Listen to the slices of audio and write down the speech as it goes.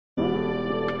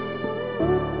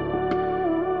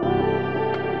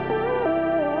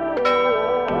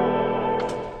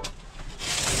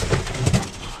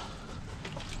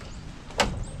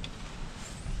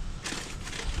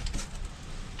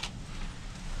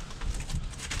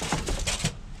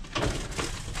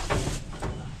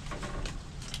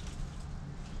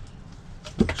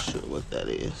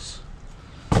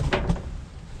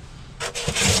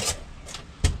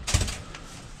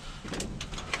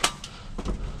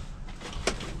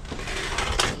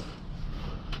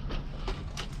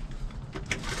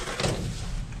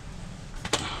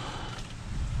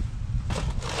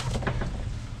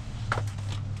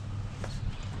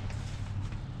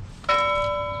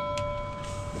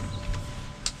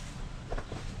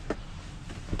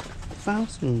found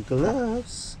some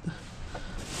gloves.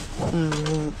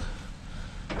 Look.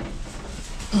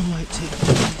 I might take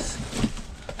these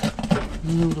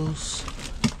noodles.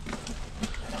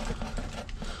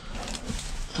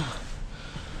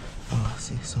 Oh, I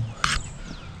see some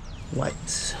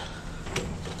whites.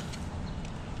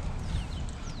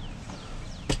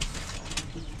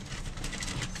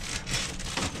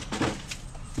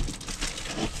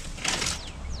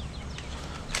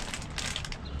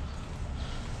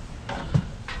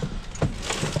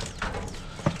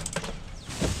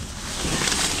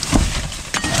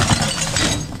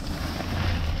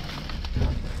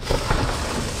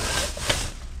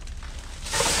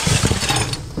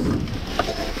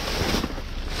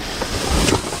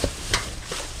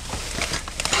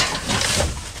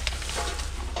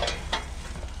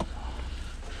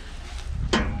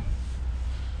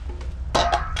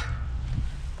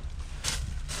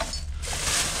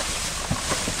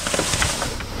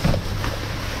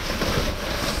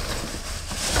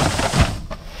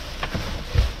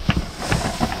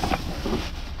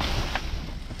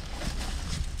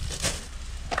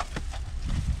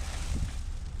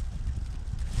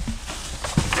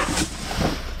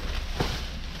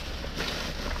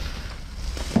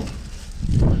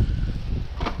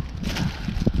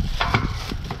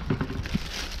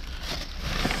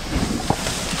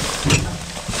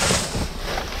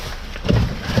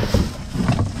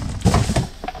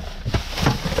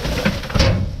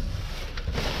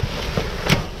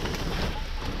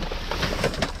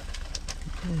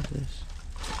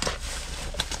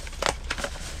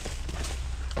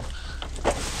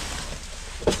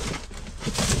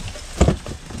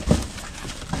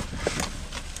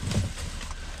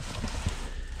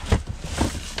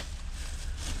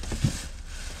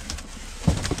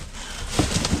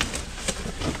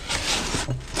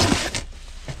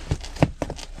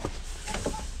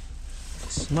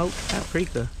 Smoked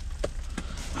paprika.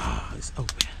 Oh, it's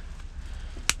open.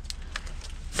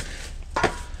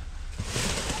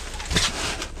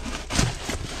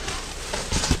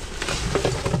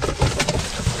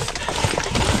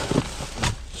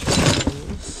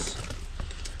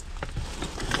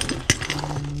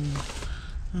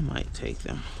 I might take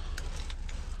them.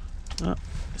 Oh,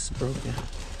 it's broken.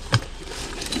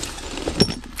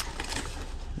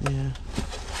 Yeah.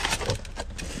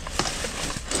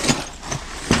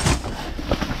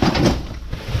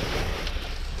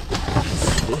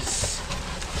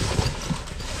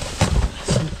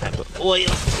 Oil.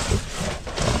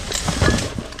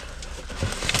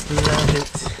 Love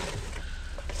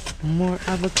it. More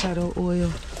avocado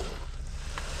oil.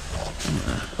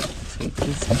 Take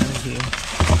this out of here.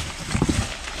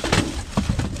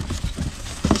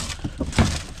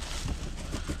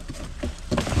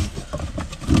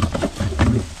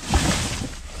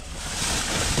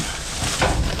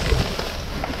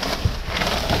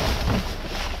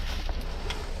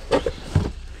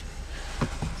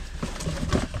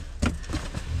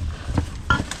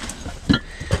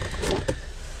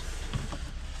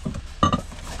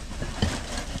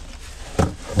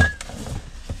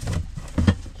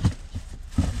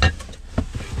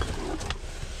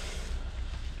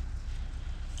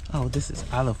 Oh, this is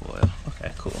olive oil.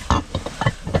 Okay, cool.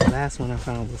 The last one I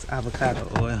found was avocado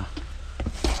oil.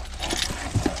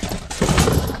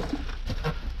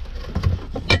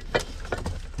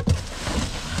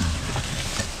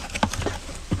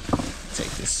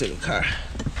 Take this to the car.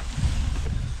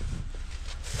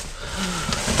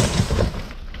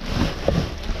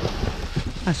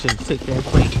 I should have took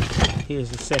that break.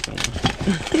 Here's the second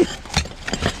one.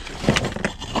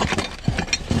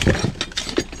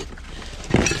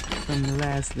 From the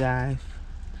last dive,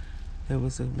 there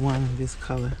was one of this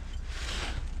color,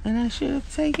 and I should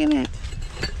have taken it.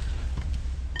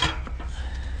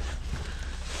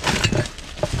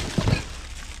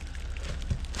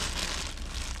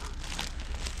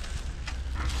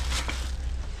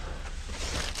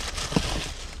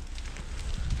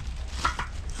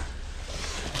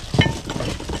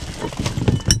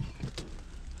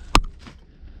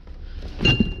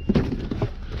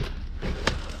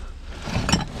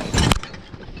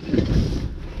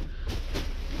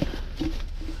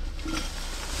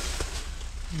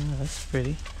 That's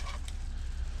pretty.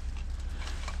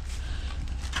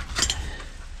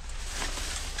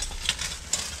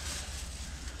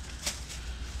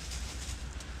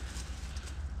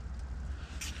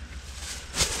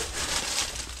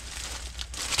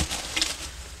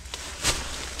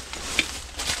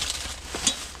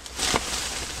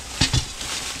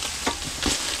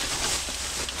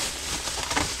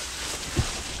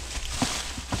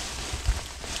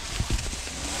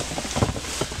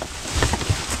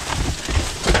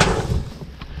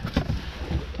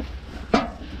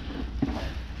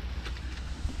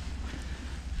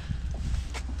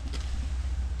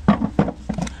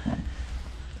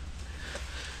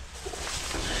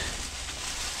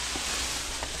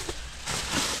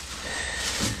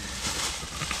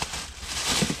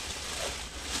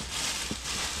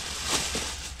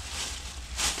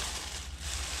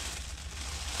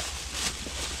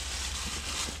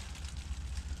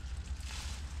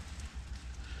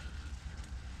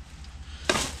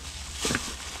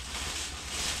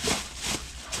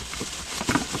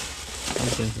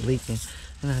 something's leaking,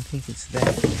 and I think it's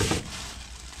that.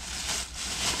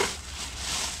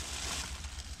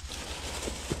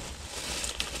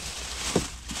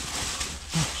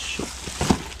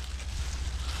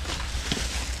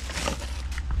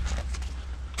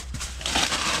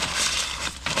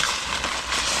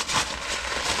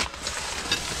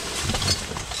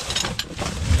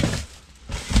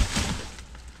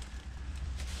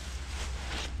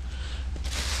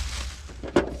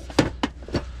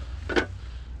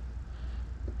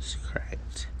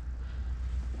 Cracked.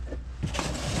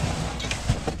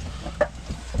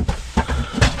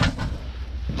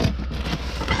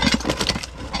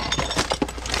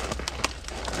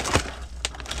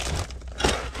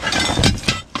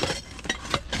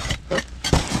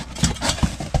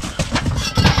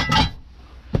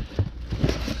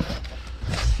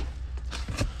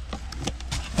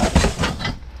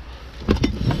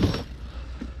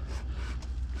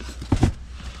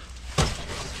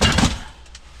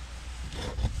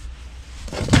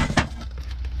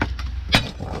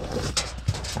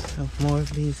 More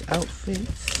of these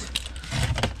outfits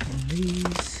and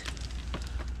these.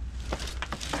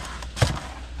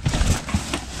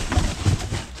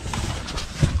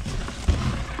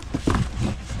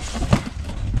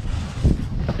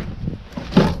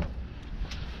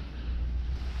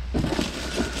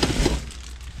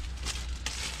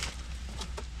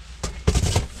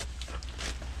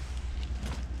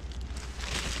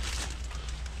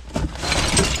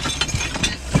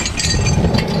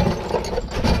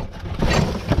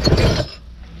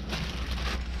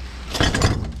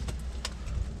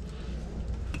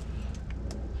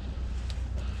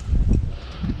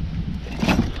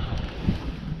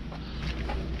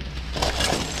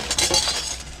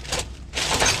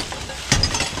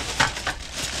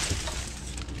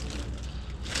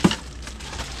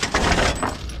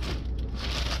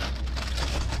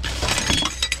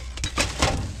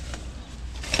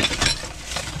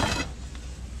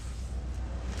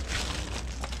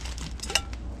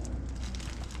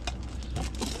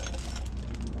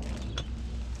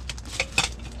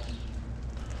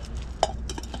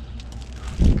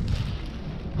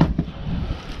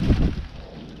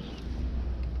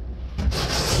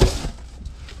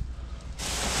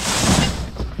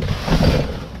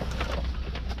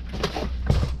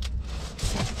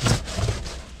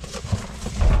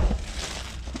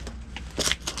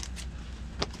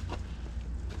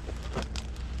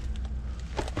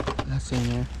 That's in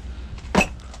there.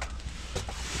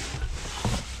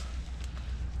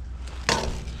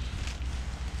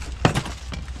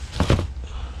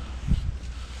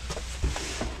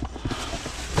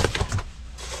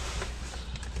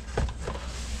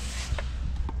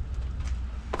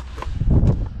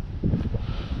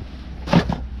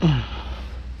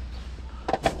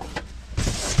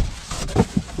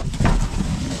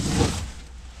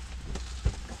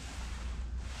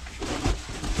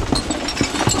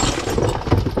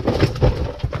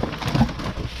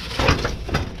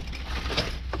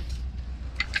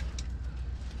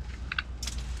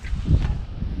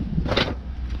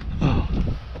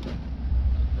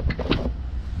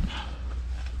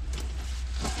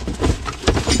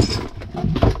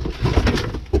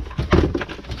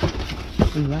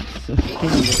 Lots of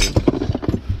fingers.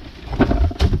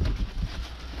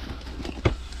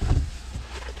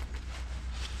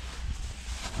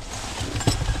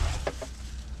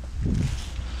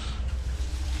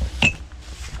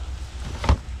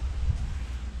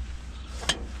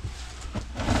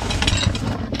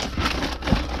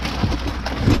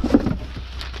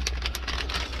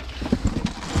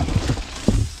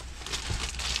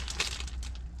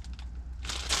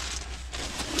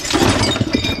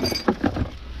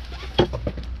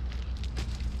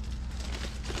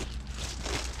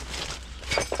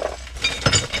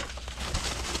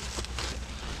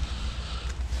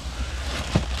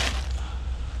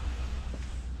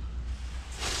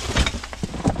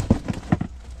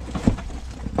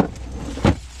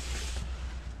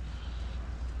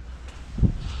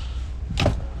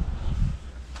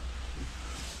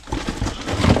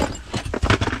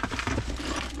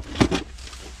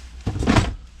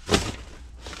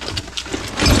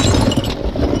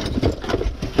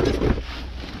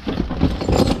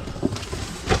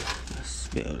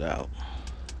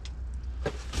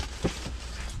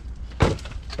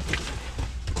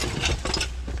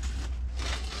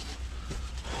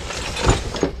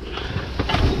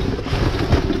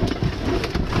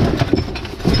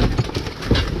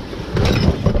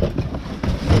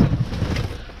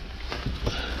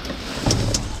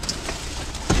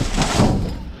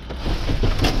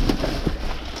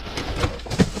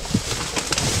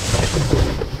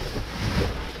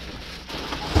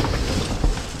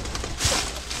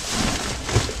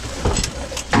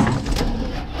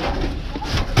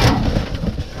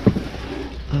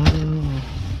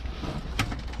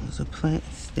 plant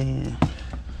stand.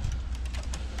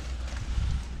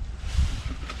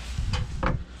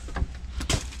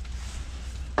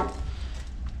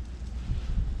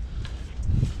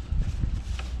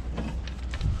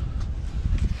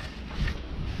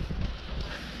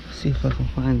 See if I can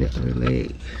find the other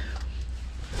leg.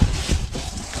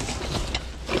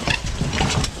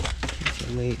 It's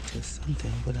a leg to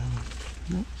something, but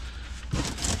nope.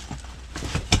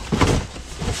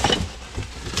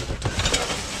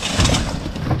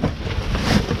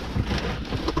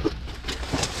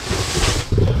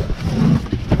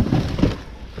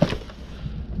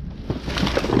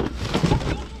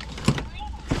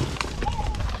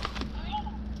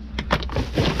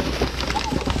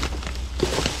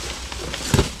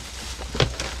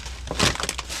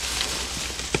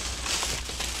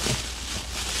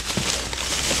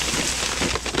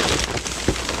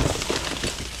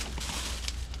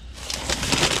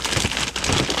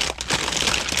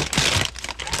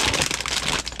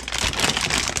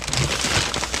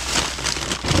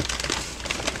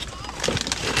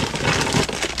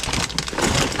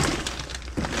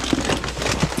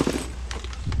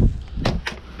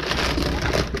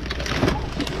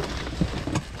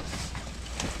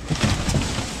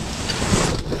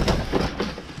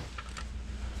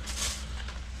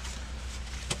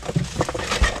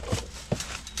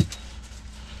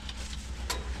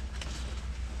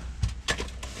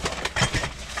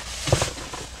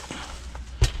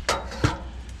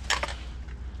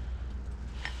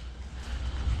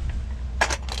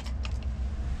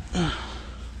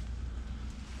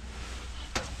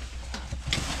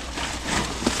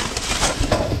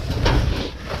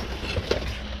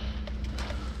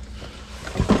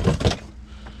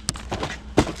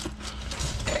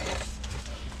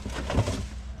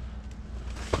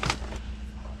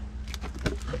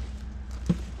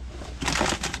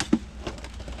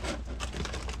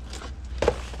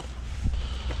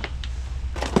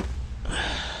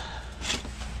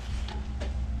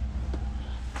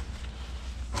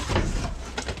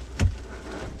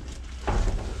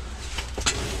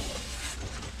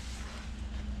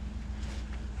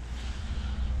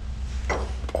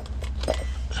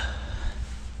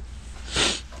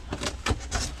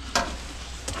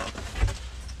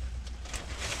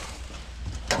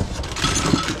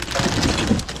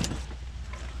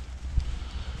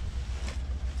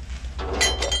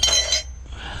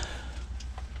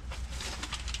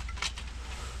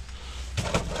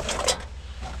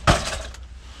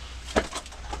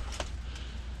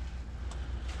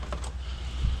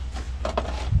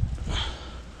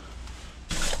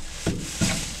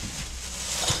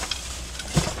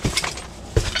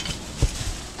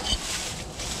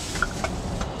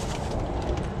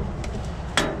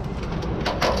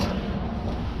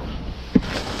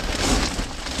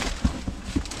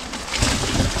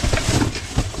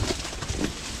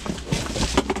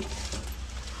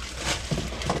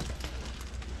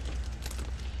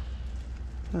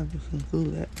 Probably can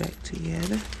glue that back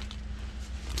together.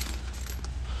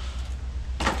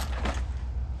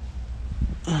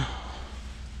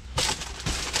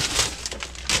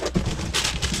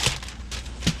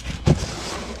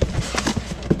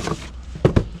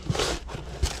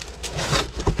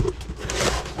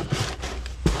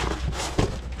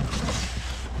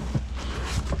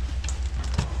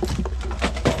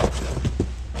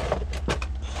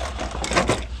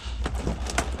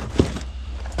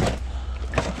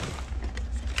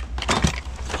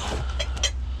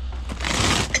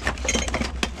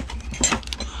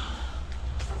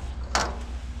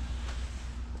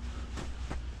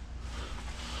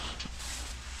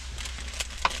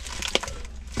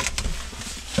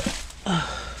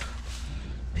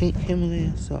 Pink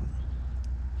Himalayan salt.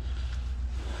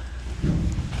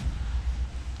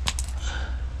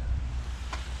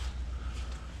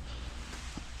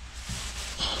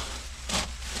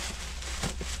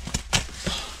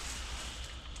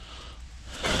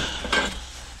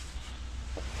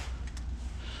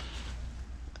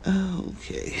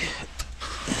 Okay,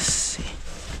 let's see.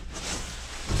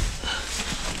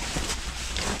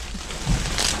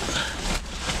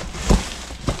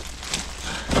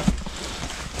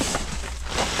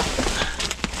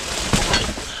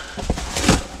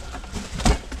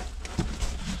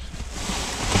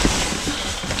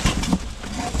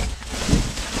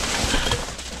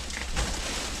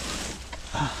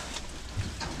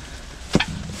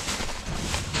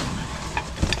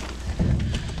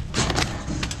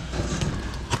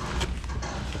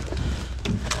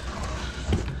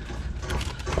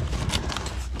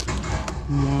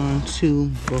 One, two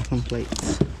broken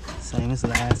plates, same as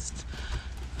last.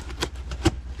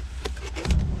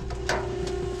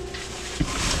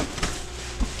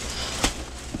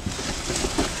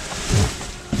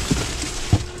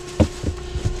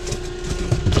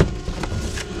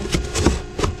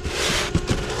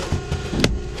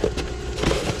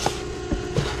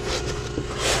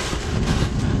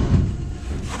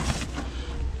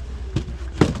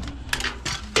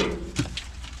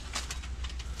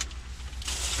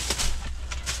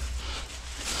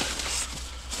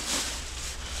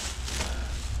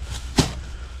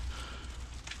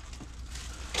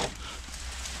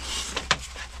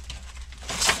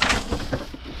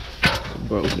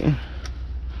 broken.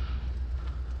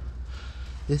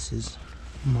 This is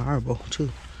marble too.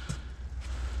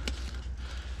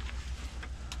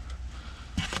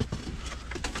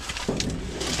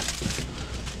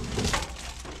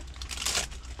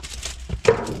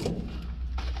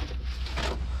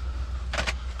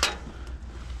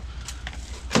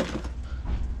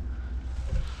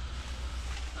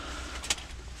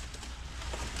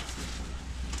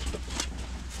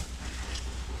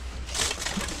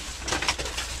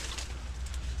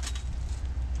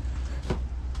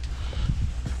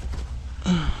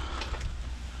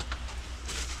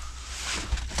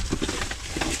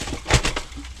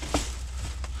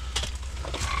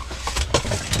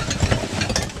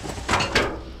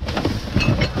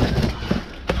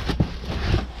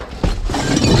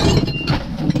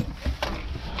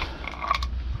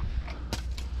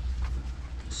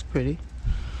 Pretty.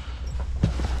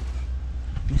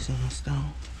 Let me see my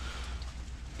stone.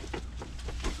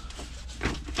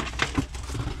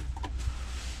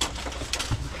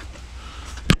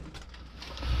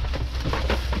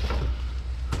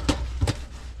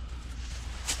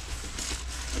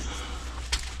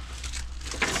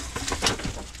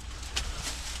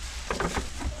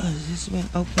 Has this been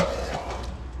open?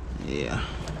 Yeah.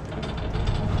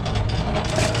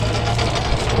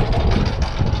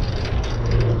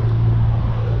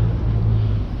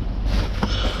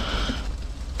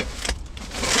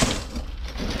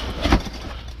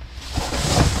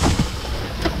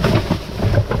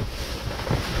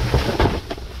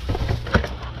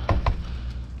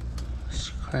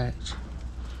 Scratch.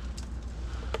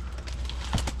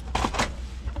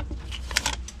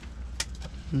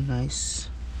 Nice.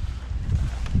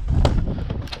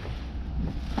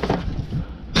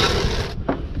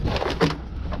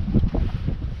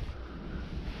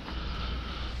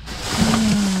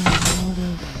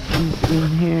 In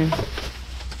here.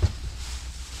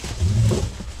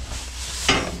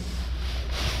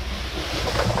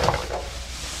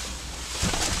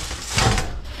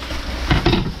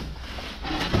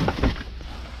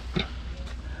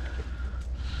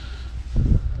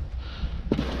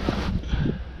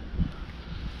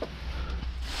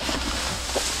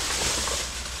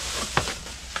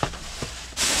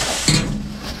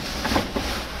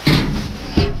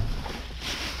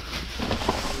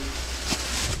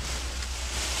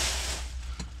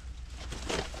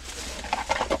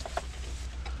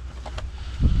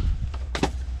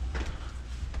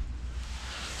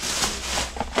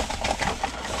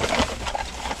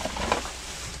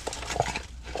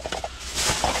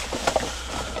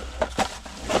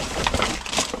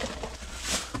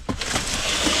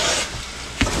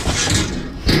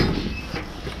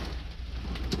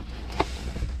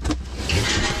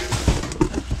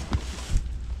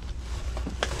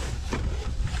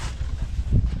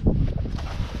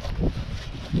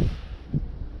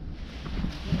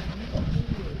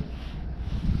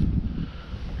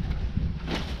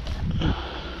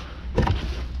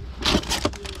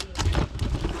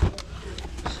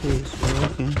 See, it's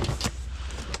working.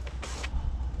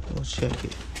 We'll check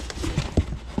it.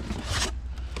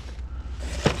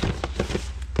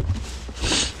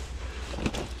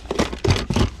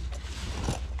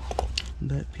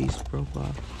 That piece broke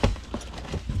off.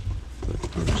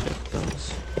 But we'll check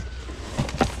those.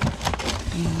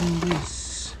 And this.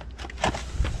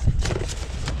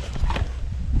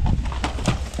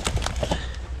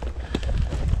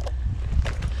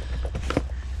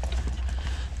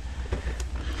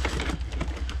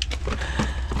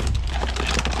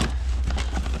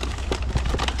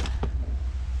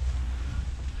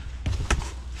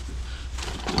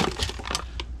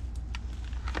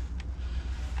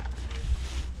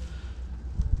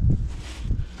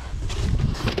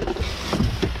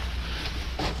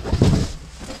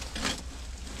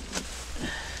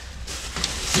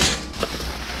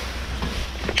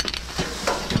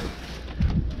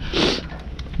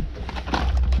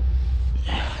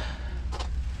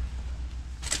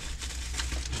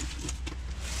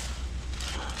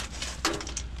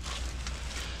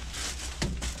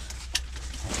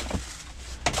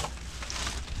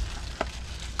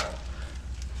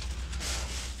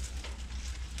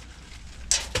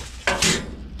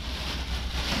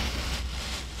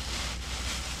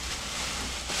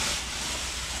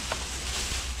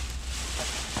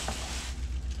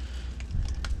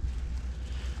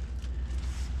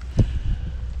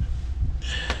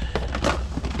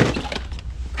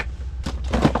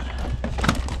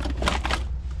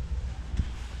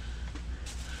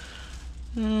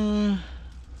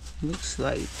 Looks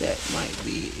like that might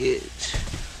be it.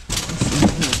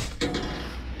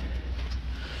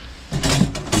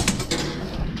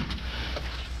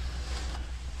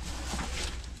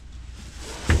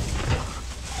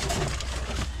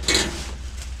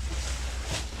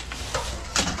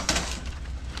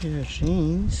 pair of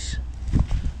jeans.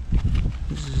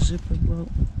 This is a zipper broke.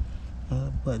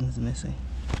 Buttons missing.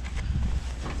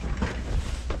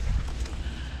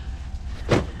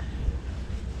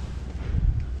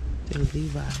 They're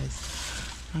Levi's.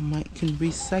 I might can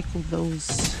recycle those.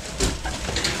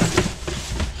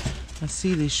 I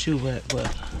see this shoe rack,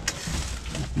 but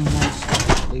most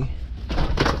likely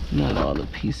not all the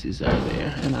pieces are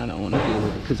there, and I don't want to deal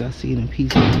with it because I see it in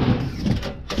pieces.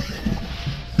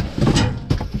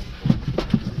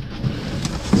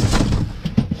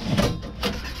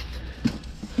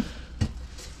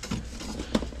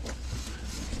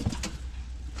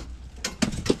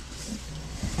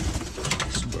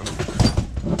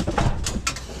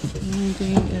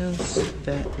 Anything else?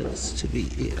 That looks to be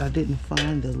it. I didn't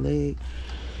find the leg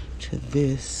to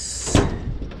this.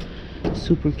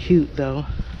 Super cute though.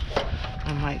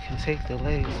 I might can take the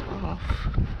legs off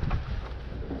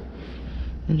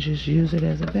and just use it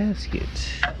as a basket.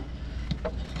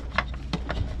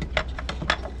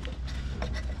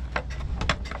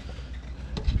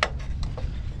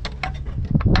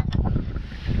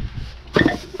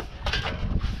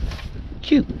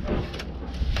 Cute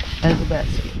as a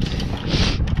basket.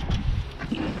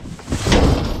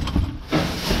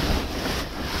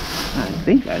 I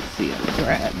think I see a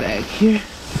grab bag here.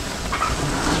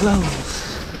 Clothes.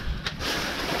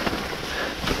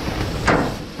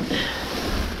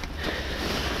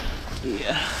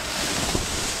 Yeah.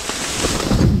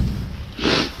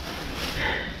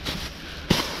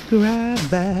 Grab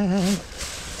bag. I'm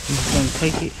just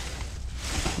gonna take it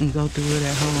and go through it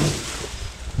at home.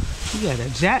 We got a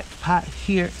Jackpot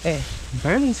here at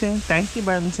Burlington. Thank you,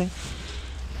 Burlington.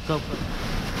 Go for it.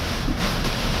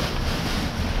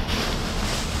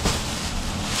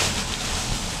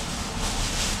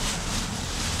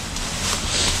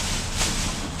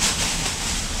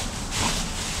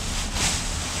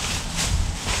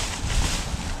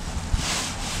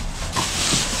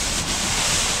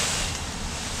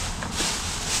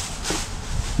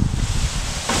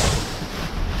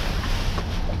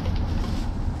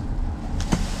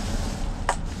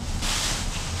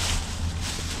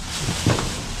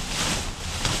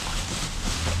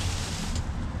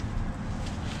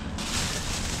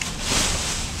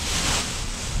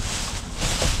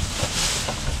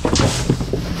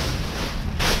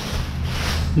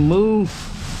 Move.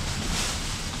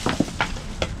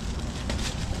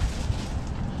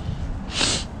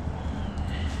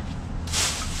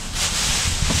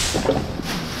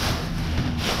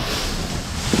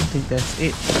 I think that's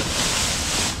it.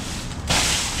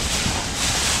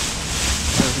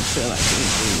 Doesn't feel like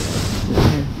anything else.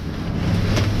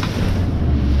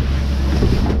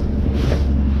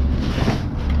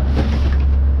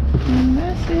 And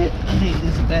that's it. I need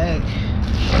this bag.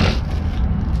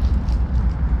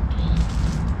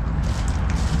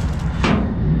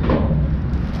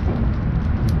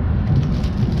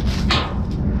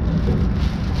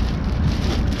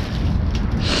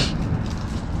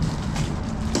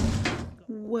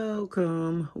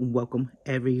 Welcome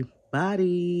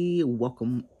everybody.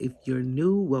 Welcome if you're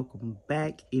new, welcome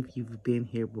back if you've been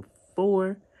here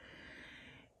before.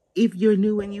 If you're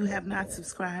new and you have not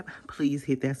subscribed, please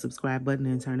hit that subscribe button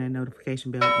and turn that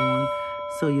notification bell on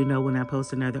so you know when I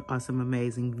post another awesome,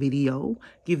 amazing video.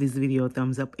 Give this video a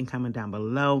thumbs up and comment down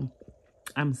below.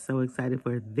 I'm so excited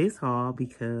for this haul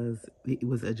because it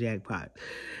was a jackpot.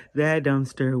 That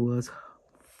dumpster was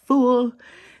full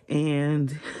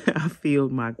and I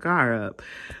filled my car up.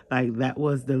 Like that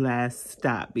was the last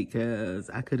stop because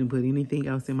I couldn't put anything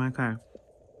else in my car.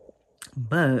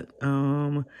 But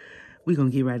we're gonna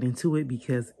get right into it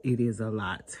because it is a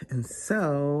lot. And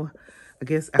so I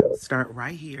guess I'll start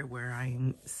right here where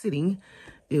I'm sitting.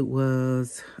 It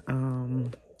was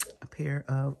a pair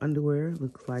of underwear.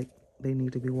 Looks like they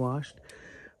need to be washed,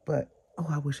 but oh,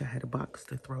 I wish I had a box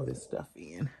to throw this stuff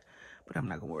in, but I'm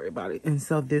not gonna worry about it. And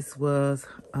so this was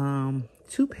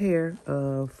 2 pair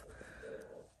of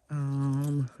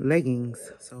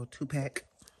leggings, so 2-pack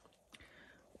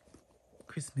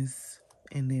Christmas,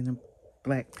 and then a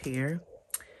black pair,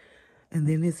 and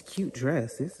then this cute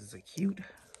dress. This is a cute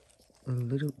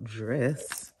little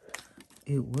dress.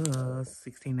 It was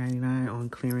 $16.99 on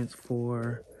clearance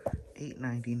for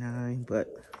 $8.99, but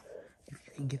if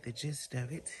you can get the gist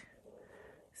of it,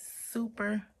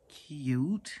 super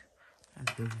cute. Has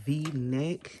the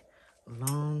V-neck,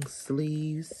 long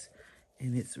sleeves,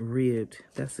 and it's ribbed.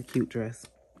 That's a cute dress.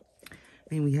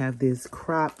 Then we have this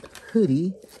cropped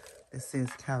hoodie that says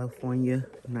California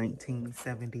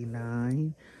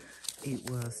 1979. It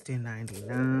was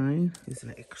 $10.99. It's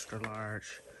an extra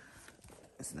large.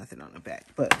 There's nothing on the back,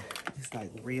 but it's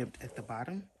like ribbed at the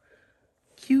bottom.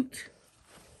 Cute.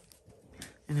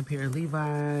 and a pair of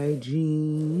Levi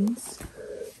jeans,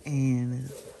 and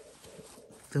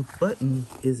the button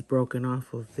is broken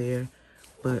off of there,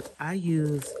 but I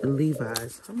use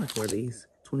Levi's. How much were these?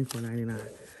 $24.99.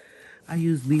 I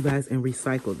use Levi's and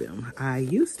recycle them. I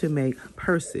used to make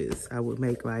purses. I would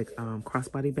make like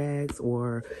crossbody bags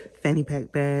or fanny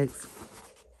pack bags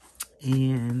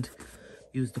and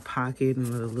use the pocket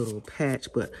and a little patch,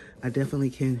 but I definitely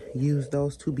can use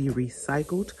those to be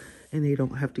recycled and they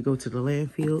don't have to go to the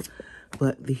landfill.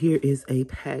 But here is a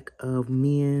pack of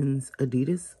men's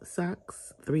Adidas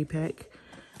socks, 3-pack.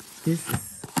 This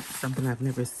is something I've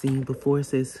never seen before. It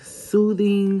says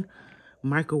soothing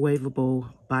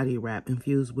microwavable body wrap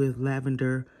infused with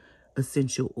lavender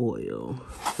essential oil.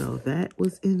 So that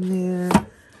was in there.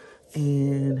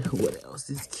 And what else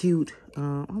is cute?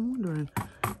 I'm wondering.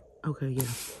 Okay, yeah.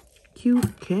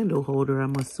 Cute candle holder,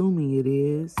 I'm assuming it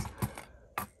is.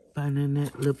 By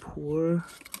Nanette Lepore.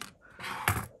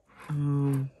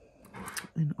 And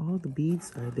all the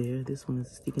beads are there. This one is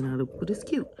sticking out of, but it's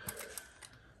cute.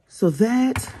 So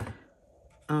that,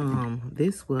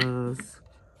 this was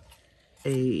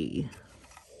a,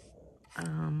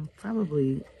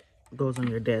 probably goes on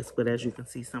your desk, but as you can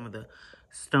see, some of the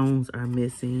stones are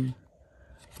missing.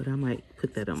 But I might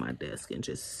put that on my desk and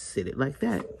just sit it like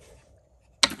that.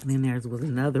 And then there was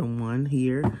another one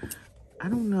here. I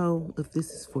don't know if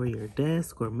this is for your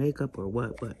desk or makeup or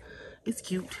what, but it's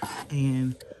cute.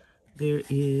 And there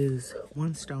is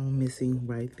one stone missing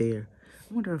right there.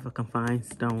 I wonder if I can find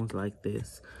stones like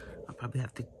this. I'll probably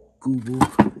have to Google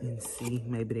and see.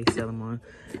 Maybe they sell them on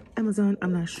Amazon.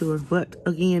 I'm not sure. But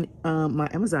again, my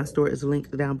Amazon store is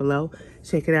linked down below.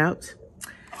 Check it out.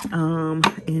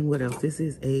 And what else? This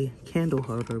is a candle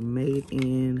holder made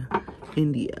in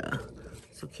India.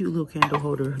 So cute little candle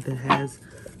holder that has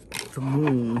the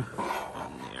moon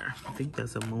on there. I think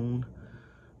that's a moon,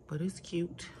 but it's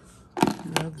cute.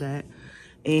 Love that.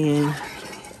 And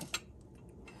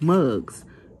mugs.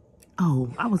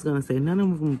 Oh, I was gonna say none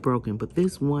of them are broken, but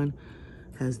this one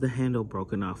has the handle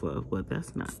broken off of, but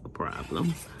that's not a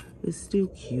problem. It's still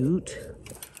cute.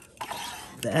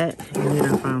 That, and then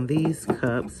I found these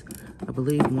cups. I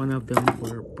believe one of them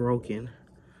were broken,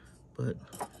 but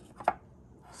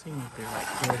seems like they're right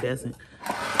there. It doesn't.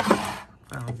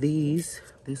 Found these.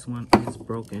 This one is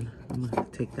broken. I'm gonna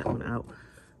take that one out.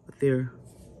 But they're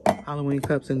Halloween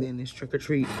cups, and then this trick or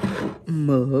treat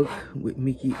mug with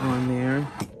Mickey on there.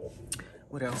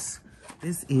 What else?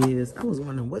 This is, I was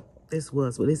wondering what this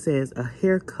was. Well, it says a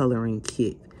hair coloring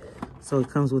kit. So it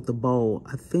comes with the bowl.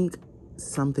 I think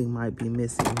something might be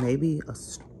missing. Maybe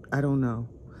I don't know.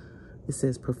 It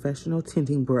says professional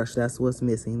tinting brush. That's what's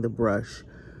missing. The brush,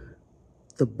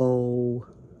 the bowl,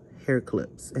 hair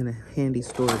clips, and a handy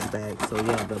storage bag. So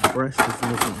yeah, the brush is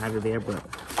missing out of there, but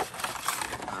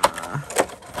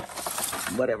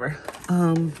whatever.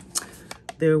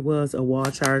 There was a wall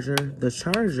charger.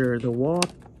 The wall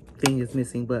thing is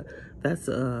missing, but that's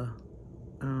a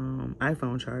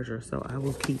iPhone charger. So I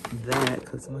will keep that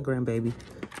because my grandbaby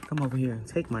come over here and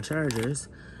take my chargers.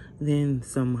 Then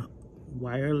some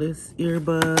wireless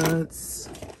earbuds.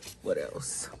 What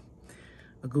else?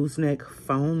 A gooseneck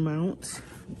phone mount.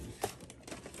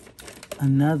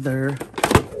 Another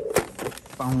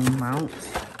phone mount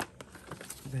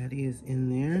that is in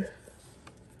there.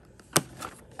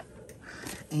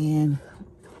 And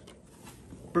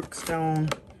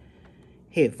Brookstone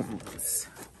headphones.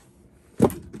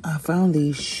 I found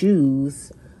these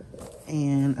shoes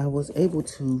and I was able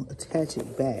to attach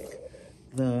it back.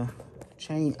 The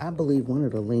chain, I believe one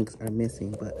of the links are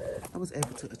missing, but I was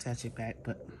able to attach it back.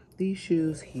 But these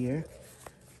shoes here,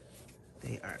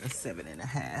 they are a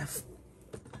 7.5.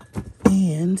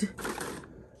 And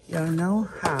y'all know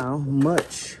how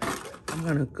much I'm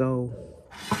gonna go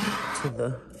to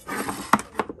the,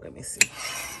 let me see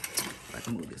if I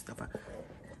can move this stuff out.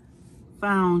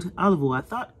 Found olive oil.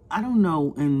 I don't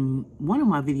know, in one of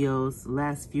my videos,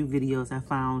 last few videos, I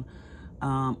found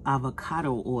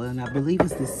avocado oil, and I believe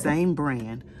it's the same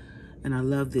brand. And I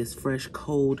love this fresh,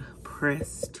 cold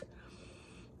pressed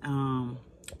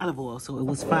olive oil. So it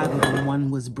was 5 of them, one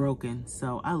was broken.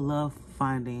 So I love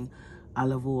finding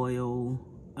olive oil,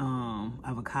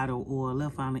 avocado oil. I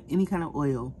love finding any kind of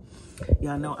oil.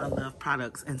 Y'all know I love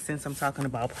products. And since I'm talking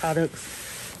about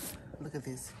products, look at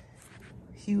this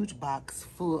huge box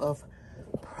full of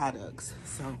products.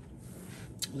 So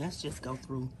let's just go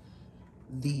through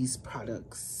these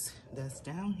products that's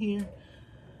down here.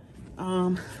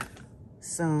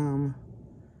 Some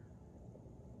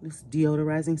this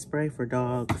deodorizing spray for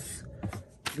dogs.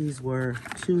 These were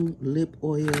 2 lip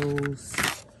oils,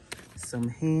 some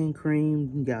hand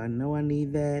cream. Y'all know I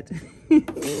need that.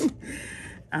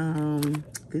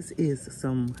 This is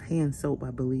some hand soap,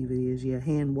 I believe it is. Yeah,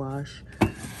 hand wash.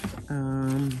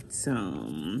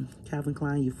 Some Calvin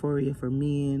Klein Euphoria for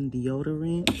Men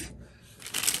deodorant.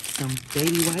 Some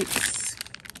baby wipes.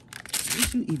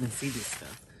 Did you even see this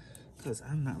stuff? Because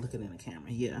I'm not looking in the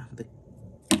camera. Yeah, the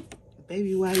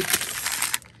baby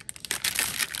wipes.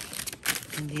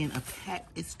 And then a pack.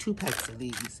 It's 2 packs of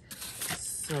these.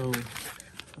 So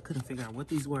I couldn't figure out what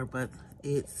these were, but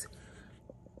it's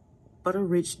Butter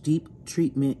Rich Deep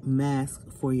Treatment Mask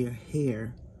for your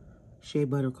hair. Shea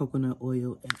butter, coconut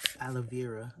oil, and aloe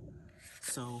vera.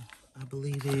 So I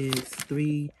believe it's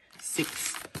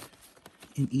 6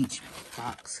 in each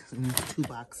box. And there's 2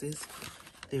 boxes.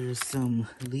 There's some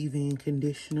leave-in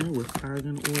conditioner with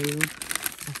argan oil.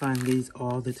 I find these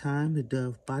all the time. The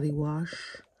Dove body wash.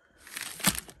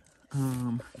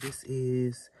 This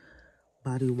is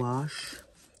body wash.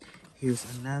 Here's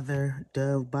another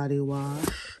Dove body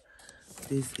wash.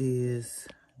 This is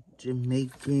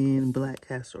Jamaican black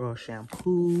castor oil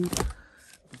shampoo.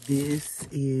 This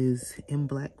is M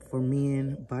Black for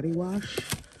Men body wash.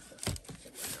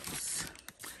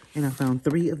 And I found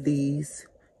 3 of these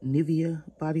Nivea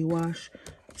body wash,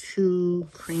 2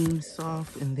 cream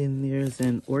soft, and then there's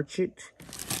an Orchard.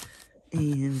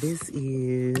 And this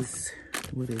is,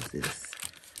 what is this?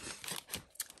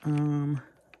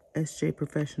 SJ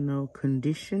Professional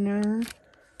Conditioner.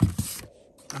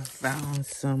 I found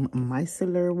some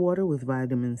micellar water with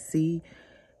vitamin C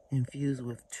infused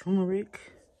with turmeric.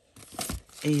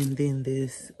 And then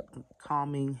this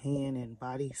calming hand and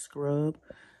body scrub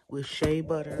with shea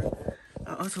butter.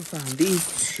 I also found these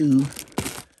 2,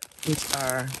 which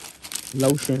are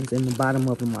lotions, and the bottom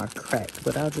of them are cracked.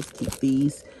 But I'll just keep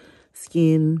these.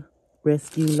 Skin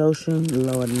Rescue Lotion.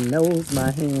 Lord knows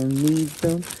my hand needs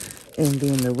them. And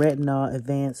then the Retinol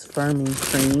Advanced Firming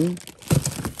Cream.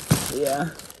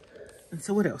 Yeah. And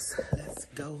so what else? Let's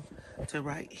go to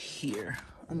right here.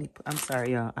 I'm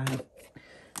sorry, y'all. I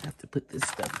have to put this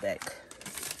stuff back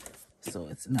so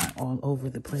it's not all over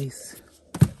the place.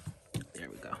 There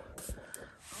we go.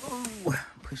 Oh,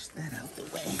 push that out the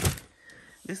way.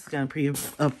 This is gonna be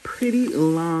a pretty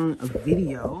long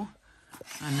video.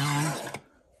 I know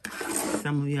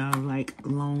some of y'all like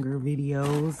longer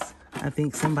videos. I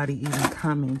think somebody even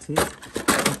commented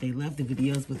that they love the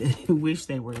videos, but they wish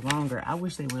they were longer. I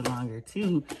wish they were longer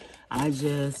too. I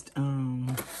just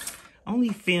only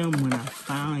film when I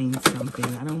find something.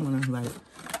 I don't want to like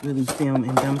really film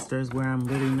in dumpsters where I'm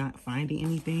really not finding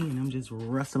anything and I'm just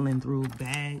rustling through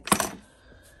bags.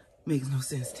 Makes no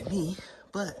sense to me.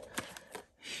 But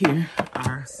here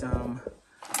are some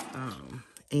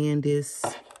Andis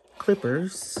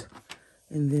clippers,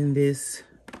 and then this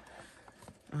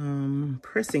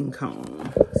pressing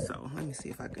comb. So let me see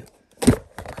if I can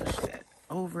push that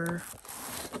over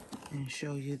and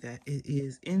show you that it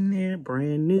is in there,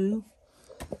 brand new.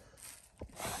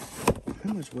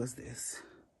 How much was this?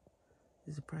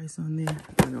 Is the price on there?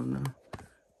 I don't know.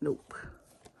 Nope.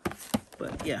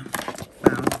 But yeah,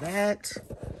 found that.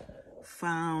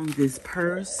 Found this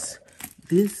purse.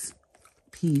 This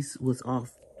piece was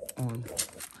off on,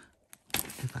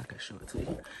 if I could show it to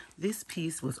you. This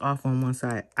piece was off on one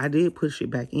side. I did push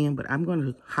it back in, but I'm going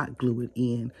to hot glue it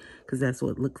in because that's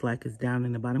what it looks like. It's down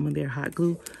in the bottom of there, hot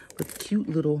glue. But the cute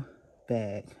little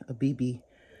bag, a BB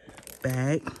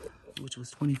bag, which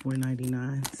was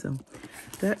 $24.99. So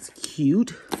that's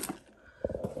cute.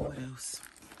 What else?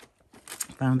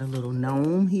 Found a little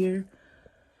gnome here.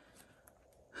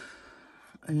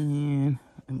 And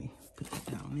let me put that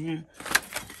down there.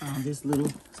 This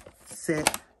little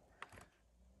set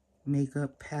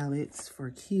makeup palettes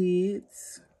for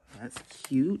kids. That's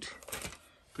cute.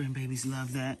 Grandbabies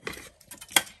love that.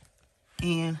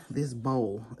 And this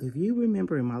bowl. If you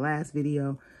remember in my last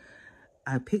video,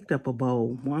 I picked up a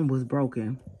bowl. One was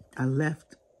broken. I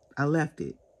left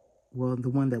it. Well, the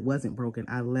one that wasn't broken,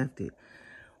 I left it.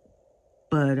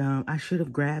 But I should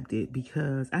have grabbed it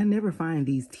because I never find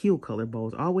these teal color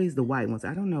bowls. Always the white ones.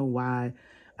 I don't know why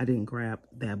I didn't grab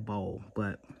that bowl,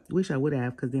 but wish I would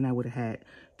have, because then I would have had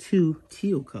 2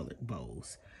 teal colored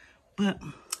bowls. But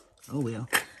oh well.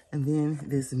 And then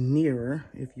this mirror,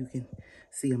 if you can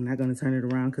see, I'm not going to turn it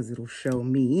around because it'll show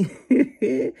me.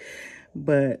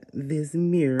 But this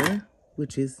mirror,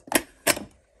 which is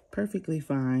perfectly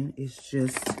fine, is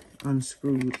just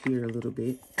unscrewed here a little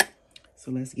bit. So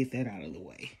let's get that out of the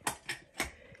way.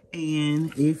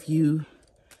 And if you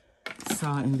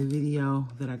saw in the video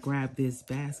that I grabbed this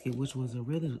basket, which was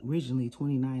originally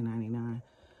 $29.99.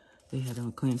 They had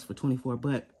on clearance for $24,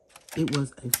 but it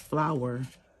was a flower.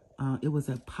 It was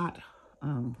a pot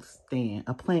stand,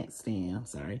 a plant stand, I'm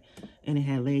sorry. And it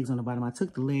had legs on the bottom. I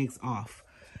took the legs off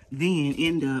then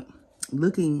end up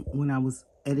looking when I was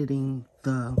editing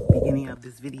the beginning of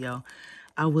this video.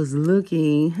 I was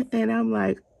looking and I'm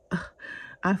like, ugh,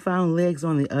 I found legs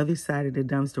on the other side of the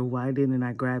dumpster. Why didn't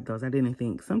I grab those? I didn't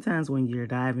think. Sometimes when you're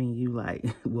diving, you like,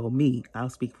 well, me, I'll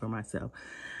speak for myself.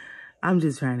 I'm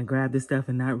just trying to grab this stuff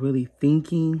and not really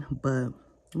thinking, but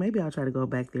maybe I'll try to go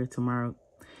back there tomorrow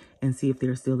and see if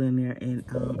they're still in there. And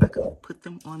I could put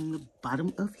them on the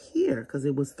bottom of here because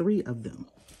it was 3 of them.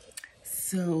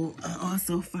 So I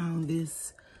also found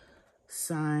this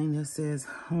sign that says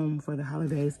home for the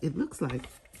holidays. It looks like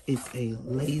it's a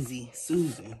Lazy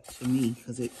Susan to me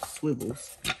because it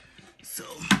swivels. So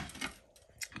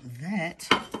that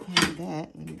and that,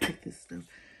 let me put this stuff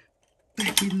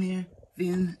back in there.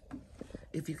 Then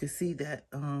if you can see that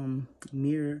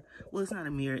mirror, well, it's not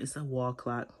a mirror, it's a wall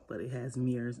clock, but it has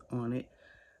mirrors on it.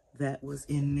 That was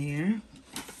in there.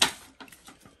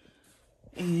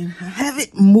 And I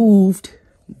haven't moved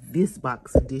this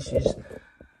box of dishes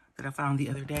that I found the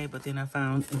other day, but then I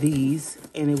found these,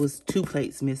 and it was 2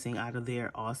 plates missing out of there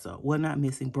also. Well, not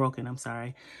missing, broken, I'm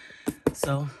sorry.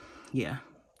 So, yeah,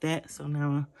 that. So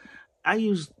now I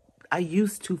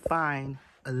used to find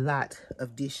a lot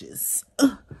of dishes.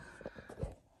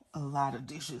 A lot of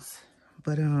dishes.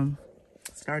 But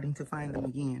starting to find them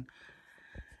again.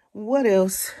 What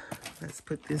else? Let's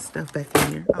put this stuff back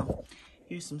in here. Oh,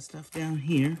 here's some stuff down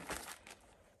here.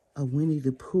 A Winnie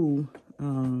the Pooh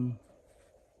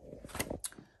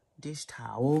dish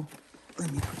towel.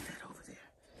 Let me put that over there.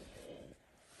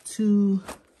 2,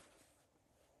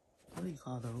 what do you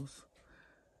call those?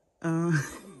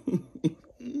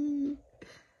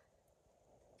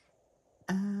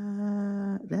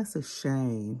 That's a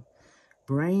shame.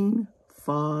 Brain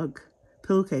fog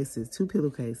pillowcases, 2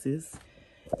 pillowcases.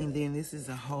 And then this is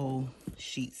a whole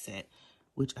sheet set,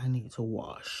 which I need to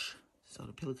wash. So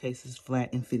the pillowcase is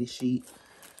flat and fitted sheet.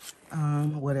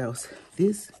 What else?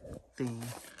 This thing,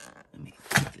 let me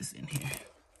put this in here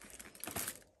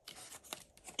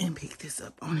and pick this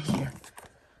up on here.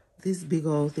 This big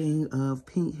old thing of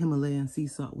pink Himalayan sea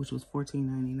salt, which was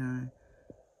 $14.99.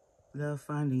 Love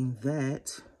finding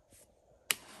that.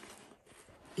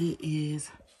 It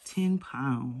is 10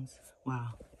 pounds. Wow.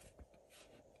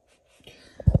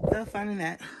 Love finding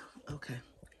that. Okay.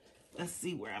 Let's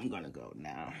see where I'm gonna go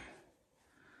now.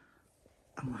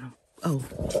 Oh,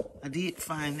 I did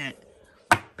find that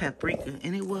paprika,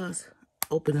 and it was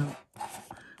open up,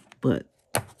 but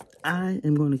I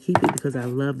am going to keep it because I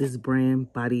love this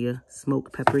brand, Badia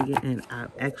smoked paprika, and I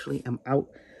actually am out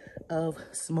of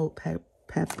smoked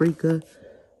paprika.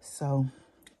 So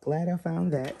glad I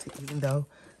found that, even though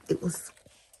it was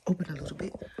open a little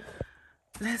bit.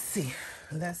 Let's see.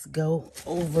 Let's go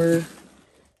over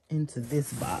into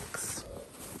this box.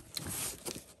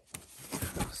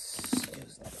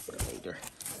 Use that for later.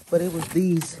 But it was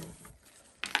these,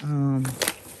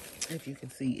 if you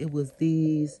can see, it was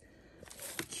these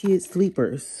kid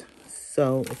sleepers.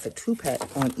 So it's a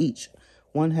 2-pack on each.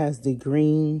 One has the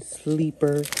green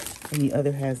sleeper and the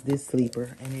other has this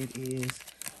sleeper, and it is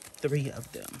 3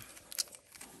 of them.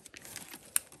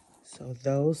 So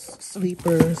those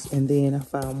sleepers, and then I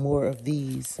found more of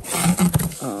these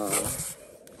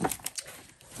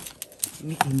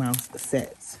Mickey Mouse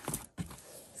sets.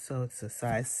 So it's a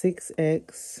size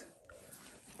 6X.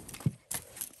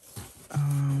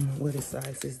 What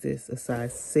size is this? A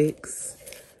size 6.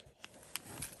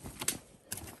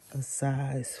 A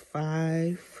size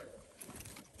 5.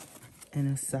 And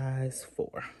a size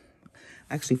 4.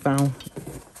 I actually found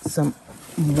some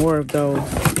more of those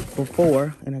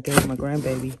before, and I gave my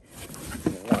grandbaby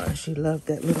one. She loved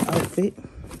that little outfit.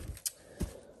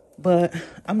 But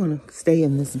I'm going to stay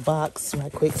in this box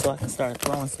right quick so I can start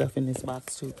throwing stuff in this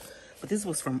box too. But this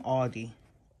was from Aldi.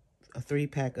 A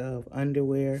 3-pack of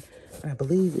underwear. I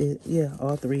believe it, yeah,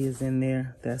 all 3 is in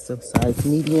there. That's a size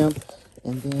medium.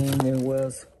 And then there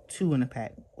was 2 in a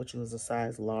pack, which was a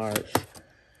size large.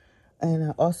 And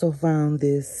I also found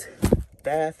this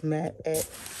bath mat at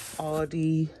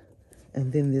Aldi.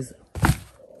 And then this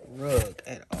rug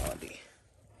at Aldi.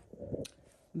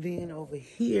 Then over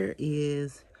here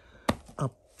is a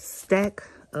stack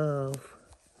of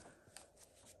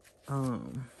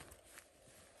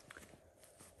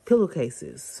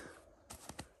pillowcases.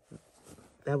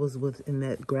 That was within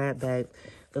that grab bag,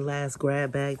 the last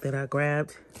grab bag that I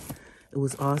grabbed. It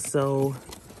was also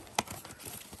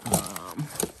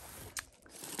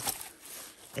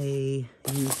a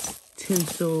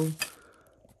utensil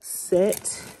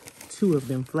set, 2 of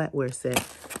them, flatware set,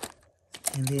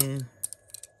 and then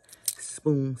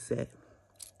spoon set.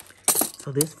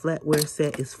 So this flatware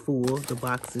set is full. The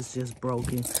box is just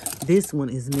broken. This one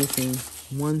is missing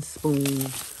 1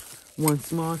 spoon, one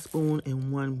small spoon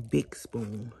and one big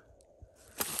spoon.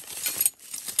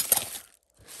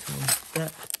 So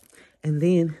that, and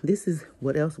then this is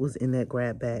what else was in that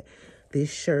grab bag.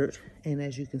 This shirt, and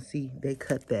as you can see, they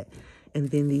cut that. And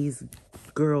then these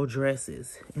girl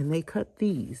dresses, and they cut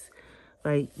these.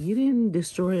 Like, you didn't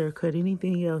destroy or cut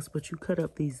anything else, but you cut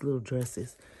up these little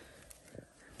dresses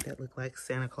that look like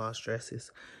Santa Claus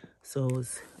dresses. So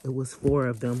it was 4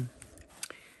 of them,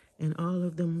 and all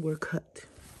of them were cut.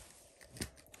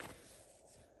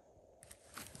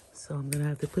 So I'm gonna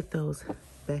have to put those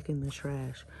back in the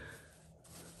trash.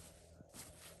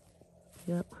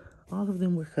 Yep, all of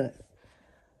them were cut.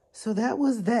 So that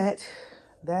was that.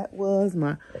 That was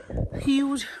my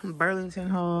huge Burlington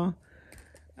haul.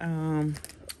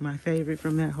 My favorite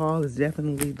from that haul is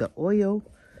definitely the oil.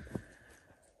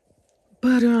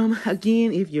 But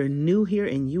again, if you're new here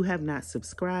and you have not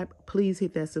subscribed, please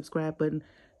hit that subscribe button.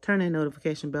 Turn that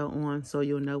notification bell on so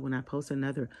you'll know when I post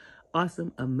another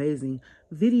awesome, amazing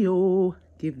video.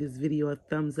 Give this video a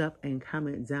thumbs up and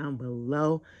comment down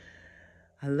below.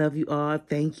 I love you all.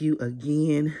 Thank you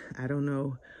again. I don't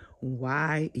know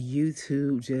why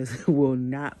YouTube just will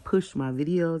not push my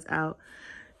videos out.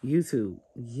 YouTube,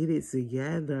 get it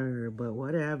together, but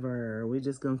whatever. We're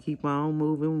just gonna keep on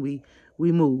moving.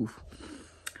 We move.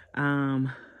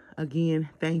 Again,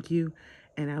 thank you,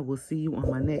 and I will see you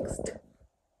on my next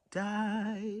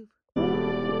dive.